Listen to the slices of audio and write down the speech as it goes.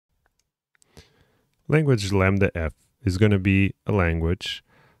Language Lambda F is going to be a language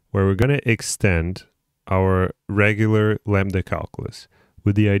where we're going to extend our regular lambda calculus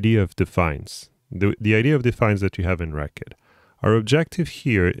with the idea of defines. The idea of defines that you have in Racket. Our objective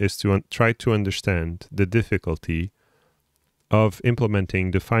here is to try to understand the difficulty of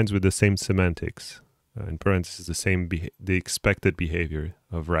implementing defines with the same semantics, in parentheses, the expected behavior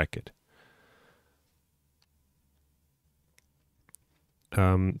of Racket.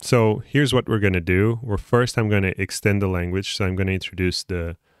 So here's what we're going to do. First, I'm going to extend the language. So I'm going to introduce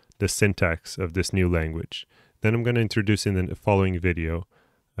the syntax of this new language. Then I'm going to introduce in the following video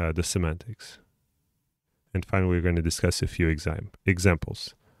the semantics. And finally, we're going to discuss a few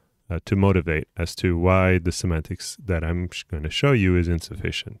examples to motivate as to why the semantics that I'm going to show you is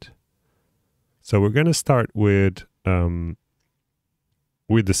insufficient. So we're going to start with the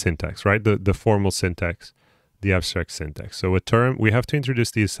syntax, right? The formal syntax, the abstract syntax. So a term, we have to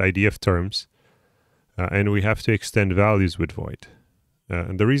introduce this idea of terms, and we have to extend values with void.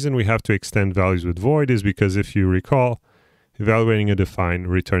 And the reason we have to extend values with void is because if you recall, evaluating a define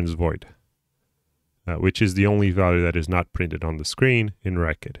returns void, which is the only value that is not printed on the screen in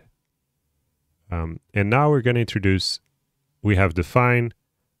Racket. And now we're going to introduce, we have define.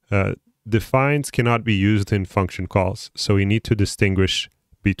 Defines cannot be used in function calls, so we need to distinguish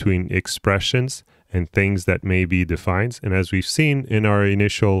between expressions and things that may be defines. And as we've seen in our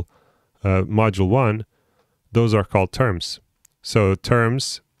initial module 1, those are called terms. So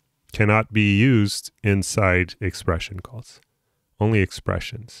terms cannot be used inside expression calls, only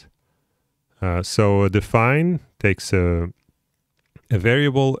expressions. So a define takes a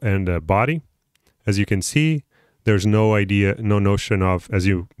variable and a body. As you can see, there's no notion of, as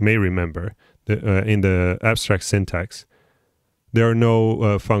you may remember, in the abstract syntax, there are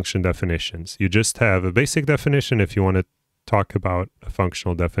no function definitions. You just have a basic definition. If you want to talk about a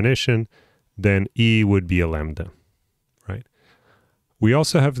functional definition, then E would be a lambda, right? We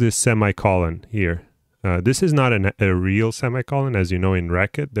also have this semicolon here. This is not a real semicolon. As you know, in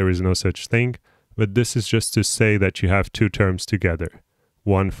Racket, there is no such thing. But this is just to say that you have two terms together,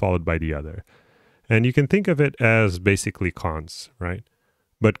 one followed by the other. And you can think of it as basically cons, right?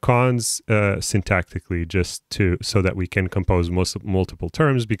 But cons syntactically just so that we can compose multiple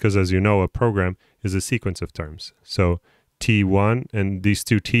terms, because as you know, a program is a sequence of terms. So T1 and these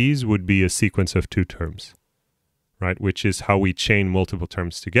two T's would be a sequence of two terms, right? Which is how we chain multiple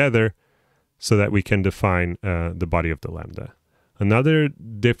terms together so that we can define the body of the lambda. Another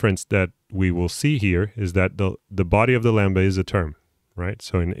difference that we will see here is that the body of the lambda is a term, right?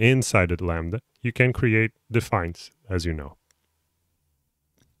 So inside the lambda, you can create defines, as you know.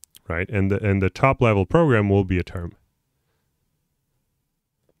 Right, and the top level program will be a term.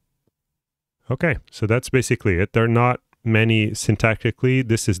 Okay, so that's basically it. There are not many syntactically.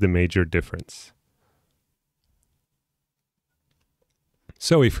 This is the major difference.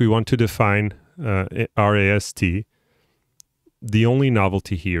 So if we want to define RAST, the only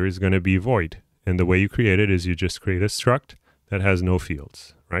novelty here is going to be void. And the way you create it is you just create a struct that has no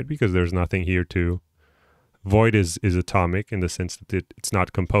fields, right? Because there's nothing here to... Void is atomic in the sense that it's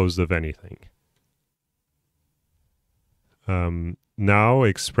not composed of anything. Now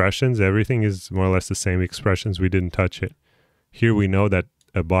expressions, everything is more or less the same expressions. We didn't touch it. Here we know that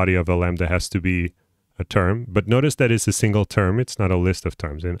a body of a lambda has to be a term, but notice that it's a single term. It's not a list of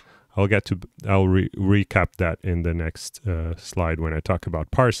terms. And I'll recap that in the next slide when I talk about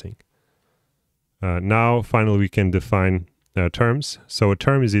parsing. Now, finally, we can define terms. So a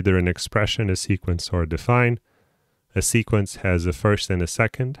term is either an expression, a sequence, or a define. A sequence has a first and a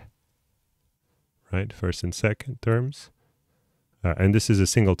second, right? First and second terms. And this is a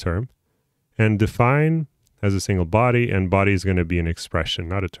single term. And define has a single body, and body is going to be an expression,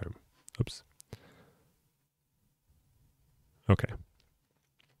 not a term. Oops. Okay.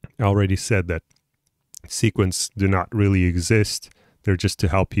 I already said that sequence do not really exist. They're just to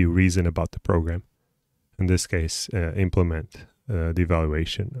help you reason about the program. In this case, implement the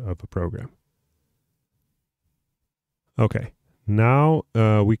evaluation of a program. Okay, now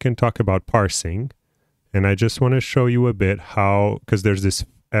we can talk about parsing. And I just want to show you a bit how, because there's this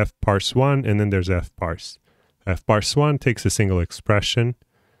fparse1 and then there's fparse. Fparse1 takes a single expression,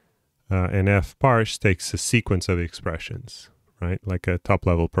 and fparse takes a sequence of expressions, right? Like a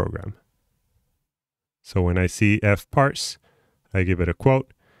top-level program. So when I see fparse, I give it a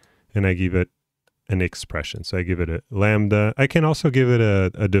quote, and I give it an expression. So I give it a lambda. I can also give it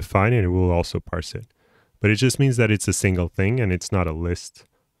a define, and it will also parse it. But it just means that it's a single thing, and it's not a list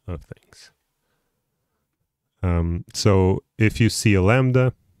of things. So if you see a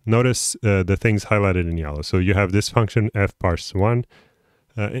lambda, notice the things highlighted in yellow. So you have this function fparse1.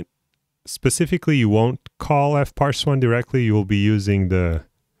 specifically, you won't call fparse1 directly. You will be using the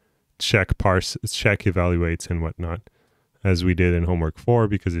check evaluates and whatnot, as we did in homework 4,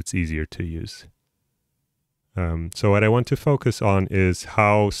 because it's easier to use. So what I want to focus on is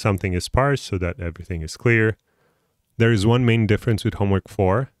how something is parsed so that everything is clear. There is one main difference with homework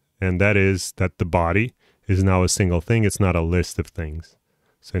 4, and that is that the body is now a single thing. It's not a list of things.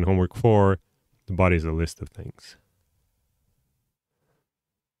 So in homework 4, the body is a list of things.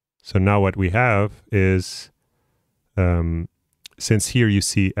 So now what we have is, since here you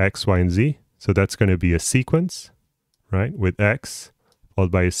see X, Y, and Z, so that's going to be a sequence, right, with X,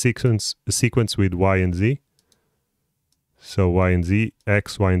 followed by a sequence with Y and Z. So Y and Z,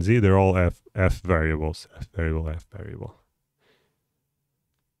 X, Y, and Z, they're all F variables, F variable, F variable.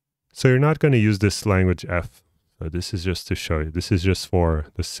 So you're not going to use this language F. So this is just to show you. This is just for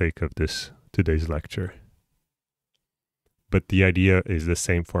the sake of this today's lecture. But the idea is the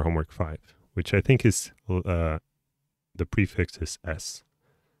same for homework 5, which I think is, the prefix is S.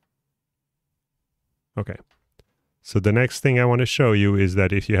 Okay. So the next thing I want to show you is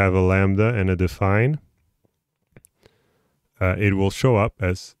that if you have a lambda and a define, it will show up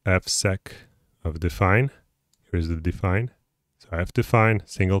as fsec of define. Here's the define. So f define,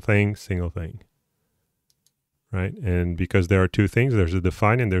 single thing, right? And because there are two things, there's a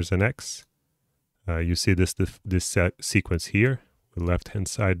define and there's an x. You see this sequence here, with left-hand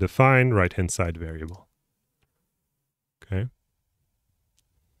side define, right-hand side variable. Okay.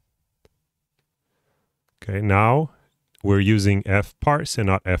 Okay, now we're using fparse and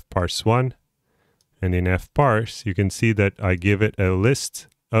not fparse1. And in fparse, you can see that I give it a list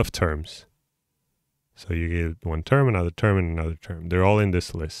of terms. So you get one term, another term, and another term. They're all in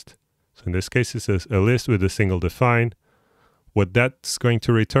this list. So in this case, it's a list with a single define. What that's going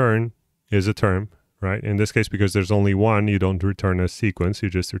to return is a term, right? In this case, because there's only one, you don't return a sequence, you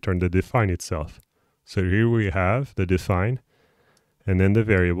just return the define itself. So here we have the define, and then the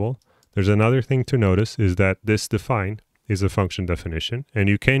variable. There's another thing to notice is that this define is a function definition, and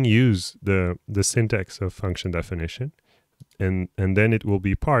you can use the syntax of function definition, and then it will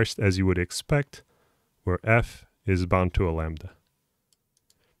be parsed as you would expect, where f is bound to a lambda.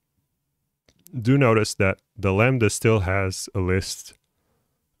 Do notice that the lambda still has a list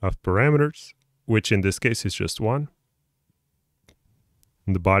of parameters, which in this case is just one,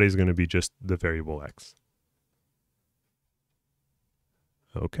 and the body is going to be just the variable x.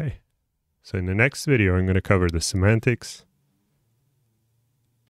 Okay. So in the next video, I'm going to cover the semantics